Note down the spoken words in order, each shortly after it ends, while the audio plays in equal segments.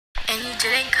And you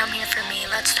didn't come here for me,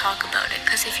 let's talk about it.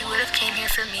 Cause if you would've came here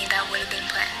for me, that would've been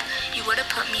planned. You would've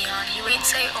put me on. You ain't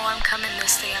say, oh, I'm coming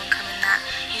this day, I'm coming that.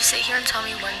 You sit here and tell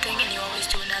me one thing and you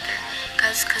always do another.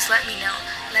 Cause let me know.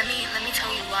 Let me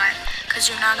tell you why.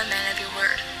 Cause you're not a man of your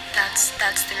word. That's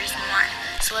the reason why.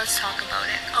 So let's talk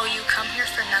about it. Oh, you come here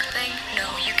for nothing?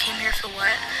 No, you came here for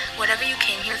what? Whatever you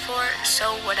came here for,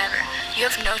 so whatever. You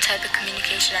have no type of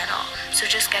communication at all. So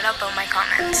just get up on my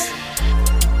comments.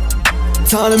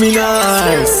 Talk to me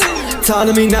nice, talk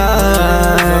to me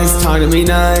nice, talk to me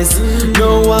nice.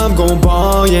 No, I'm gon'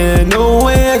 ball, yeah, no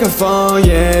way I can fall,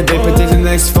 yeah. They predict the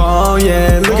next fall,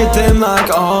 yeah. Look at them like,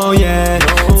 oh yeah.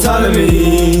 Talk to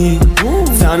me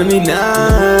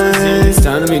nice,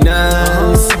 talk to me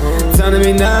nice, talk to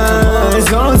me nice.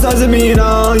 Don't talk to me at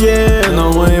all, yeah.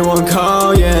 No way won't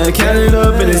call, yeah. Count it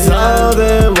up and it's all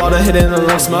there. Water hitting on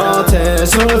like small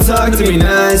tears. So talk to me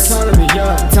nice,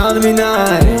 talk to me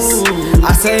nice.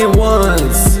 I say it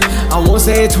once, I won't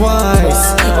say it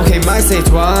twice. Okay, might say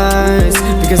twice,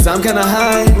 because I'm kinda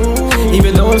high,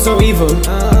 even though I'm so evil.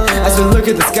 I still look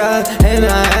at the sky and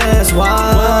I ask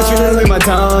why. Treat her like my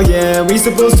tongue, yeah. We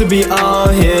supposed to be all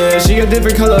here. She got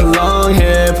different color long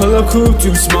hair. Pull up coupe,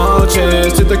 2 small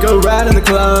chairs. Took the girl right in the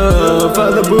club.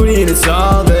 Fuck the booty and it's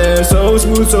all there. So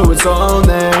smooth, so it's on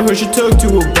there. Her she took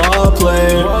to a ball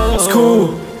player. It's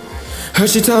cool. Heard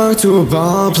she talked to a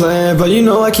ball player, but you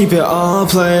know I keep it all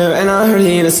player. And I heard he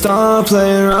ain't a star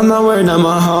player. I'm not worried, I'm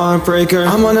a heartbreaker.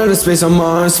 I'm on outer space, I'm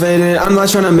Mars faded. I'm not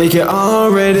trying to make it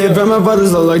R-rated, but my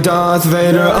brothers look like Darth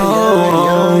Vader.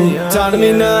 Oh, talk to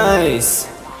me nice,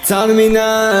 talk to me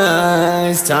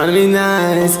nice, talk to me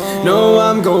nice. No,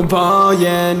 I'm gon' ball,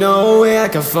 yeah, no way I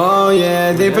can fall,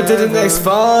 yeah. They predict the next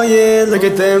fall, yeah. Look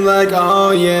at them like,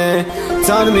 oh yeah.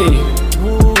 Talk to me,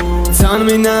 talk to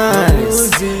me nice,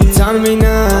 talk to me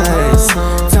nice,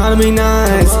 talk to me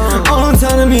nice. Oh,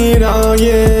 talk to me at all,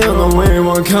 yeah. On my way,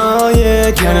 one call,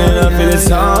 yeah. Count it up and it's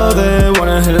all there.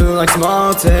 Wanna hit it like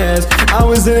small tests. I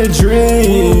was in a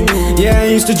dream, yeah, I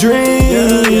used to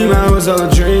dream. I was all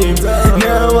a dream,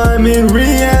 now I'm in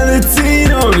reality.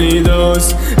 Don't need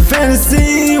those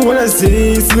fantasy when I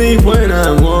see, sleep when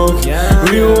I woke.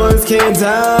 Real ones can't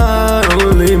die,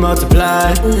 only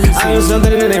multiply. I know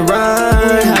something that ain't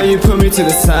right, how you put me to the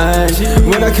side.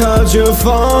 When I called your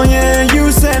phone, yeah,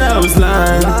 you said I was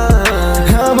lying.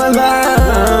 How am I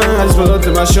lying? I just pulled up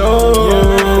to my show,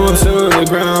 I'm still on the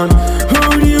ground.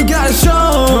 Who do you gotta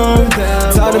show?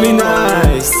 Talk to me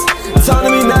nice, talk to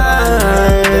me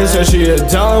nice. So she a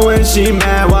dog when she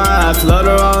mad, why I flood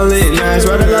her all in nice.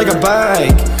 Ride her like a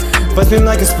bike, bust me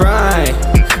like a Sprite.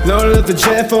 Loaded up the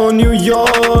jet for New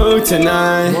York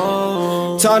tonight.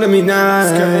 Talk to me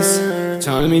nice,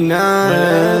 talk to me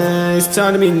nice,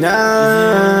 talk to me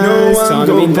nice. No, I'm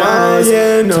gon' ball,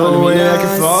 yeah, no way I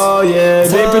can fall, yeah.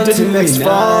 They predict the next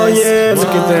fall, yeah. Look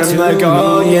at them like,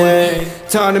 oh yeah.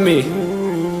 Talk to me,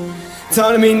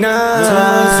 talk to me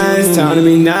nice, talk to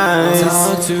me nice,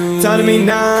 talk to me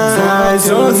nice.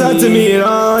 Don't talk to me at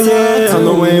all, yeah. On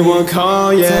the way, one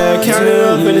call, yeah. Count it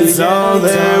up and it's all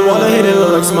there. Wanna hit it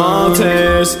like small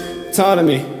tears. Talk to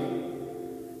me.